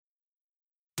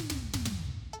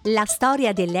La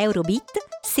storia dell'Eurobeat,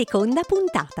 seconda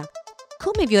puntata.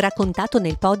 Come vi ho raccontato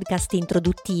nel podcast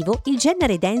introduttivo, il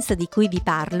genere dance di cui vi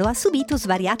parlo ha subito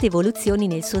svariate evoluzioni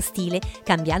nel suo stile,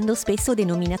 cambiando spesso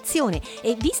denominazione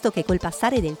e visto che col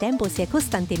passare del tempo si è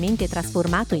costantemente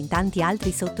trasformato in tanti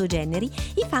altri sottogeneri,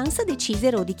 i fans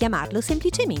decisero di chiamarlo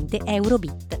semplicemente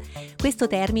Eurobeat. Questo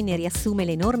termine riassume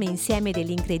l'enorme insieme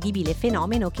dell'incredibile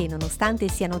fenomeno che, nonostante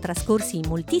siano trascorsi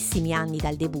moltissimi anni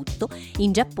dal debutto,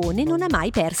 in Giappone non ha mai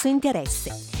perso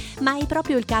interesse. Ma è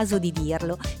proprio il caso di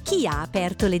dirlo. Chi ha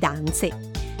aperto le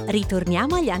danze?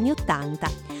 Ritorniamo agli anni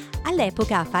 '80.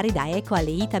 All'epoca, a fare da eco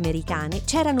alle hit americane,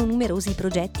 c'erano numerosi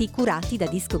progetti curati da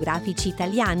discografici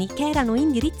italiani che erano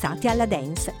indirizzati alla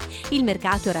dance. Il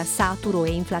mercato era saturo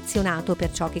e inflazionato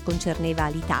per ciò che concerneva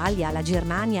l'Italia, la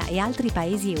Germania e altri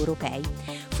paesi europei.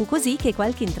 Fu così che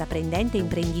qualche intraprendente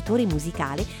imprenditore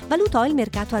musicale valutò il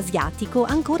mercato asiatico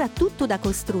ancora tutto da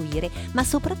costruire, ma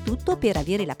soprattutto per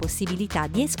avere la possibilità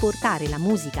di esportare la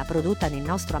musica prodotta nel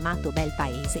nostro amato bel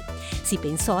paese. Si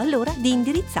pensò allora di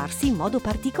indirizzarsi in modo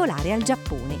particolare al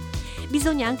Giappone.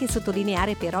 Bisogna anche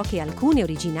sottolineare però che alcune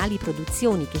originali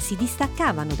produzioni che si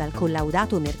distaccavano dal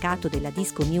collaudato mercato della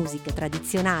disco music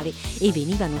tradizionale e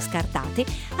venivano scartate,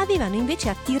 avevano invece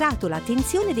attirato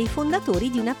l'attenzione dei fondatori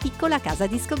di una piccola casa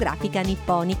discografica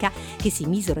nipponica che si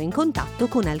misero in contatto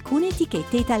con alcune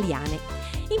etichette italiane.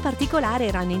 In particolare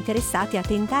erano interessati a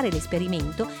tentare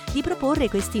l'esperimento di proporre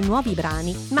questi nuovi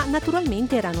brani, ma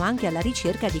naturalmente erano anche alla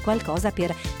ricerca di qualcosa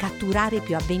per catturare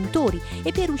più avventori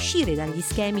e per uscire dagli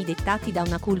schemi dettati da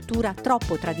una cultura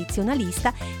troppo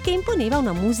tradizionalista che imponeva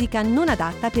una musica non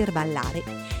adatta per ballare.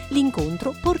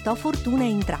 L'incontro portò fortuna a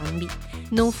entrambi.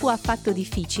 Non fu affatto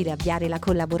difficile avviare la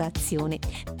collaborazione.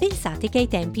 Pensate che ai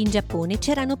tempi in Giappone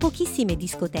c'erano pochissime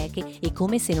discoteche e,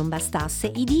 come se non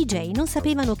bastasse, i DJ non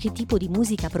sapevano che tipo di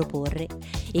musica proporre.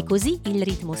 E così il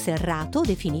ritmo serrato,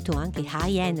 definito anche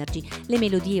high energy, le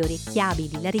melodie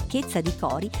orecchiabili, la ricchezza di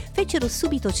cori fecero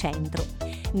subito centro.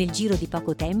 Nel giro di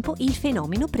poco tempo il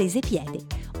fenomeno prese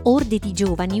piede. Orde di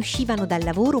giovani uscivano dal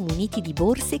lavoro muniti di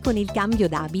borse con il cambio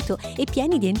d'abito e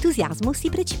pieni di entusiasmo si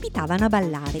precipitavano a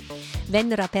ballare.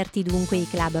 Vennero aperti dunque i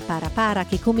club para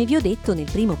che, come vi ho detto nel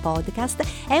primo podcast,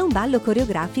 è un ballo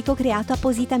coreografico creato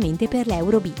appositamente per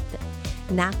l'Eurobeat.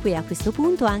 Nacque a questo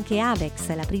punto anche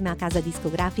Avex, la prima casa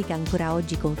discografica ancora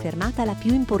oggi confermata la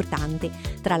più importante,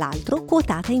 tra l'altro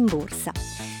quotata in borsa.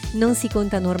 Non si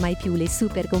contano ormai più le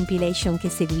super compilation che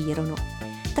seguirono.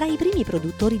 Tra i primi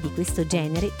produttori di questo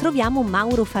genere troviamo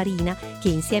Mauro Farina, che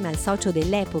insieme al socio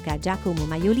dell'epoca Giacomo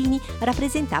Maiolini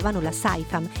rappresentavano la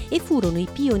Saifam e furono i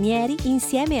pionieri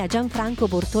insieme a Gianfranco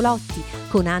Bortolotti,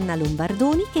 con Anna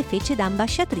Lombardoni che fece da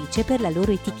ambasciatrice per la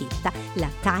loro etichetta, la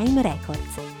Time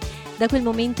Records. Da quel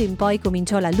momento in poi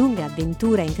cominciò la lunga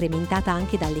avventura incrementata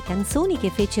anche dalle canzoni che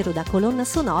fecero da colonna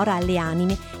sonora alle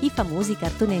anime, i famosi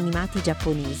cartoni animati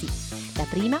giapponesi. La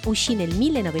prima uscì nel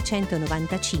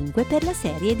 1995 per la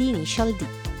serie di Initial D.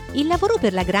 Il lavoro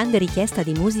per la grande richiesta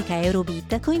di musica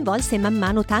Eurobeat coinvolse man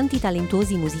mano tanti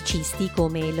talentuosi musicisti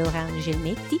come Laurent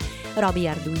Gelmetti, Roby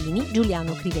Arduini,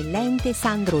 Giuliano Crivellente,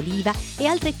 Sandro Oliva e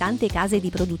altrettante case di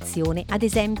produzione, ad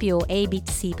esempio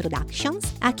ABC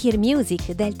Productions, Akir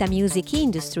Music, Delta Music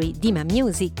Industry, Dima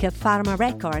Music, Pharma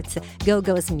Records,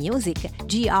 Go-Go's Music,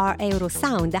 GR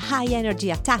Eurosound, High Energy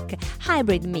Attack,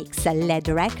 Hybrid Mix, LED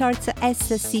Records,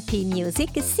 SCP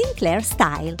Music, Sinclair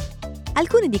Style.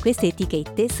 Alcune di queste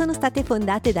etichette sono state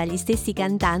fondate dagli stessi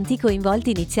cantanti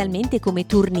coinvolti inizialmente come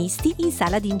turnisti in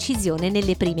sala di incisione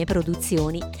nelle prime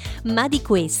produzioni. Ma di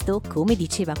questo, come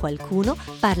diceva qualcuno,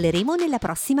 parleremo nella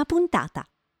prossima puntata.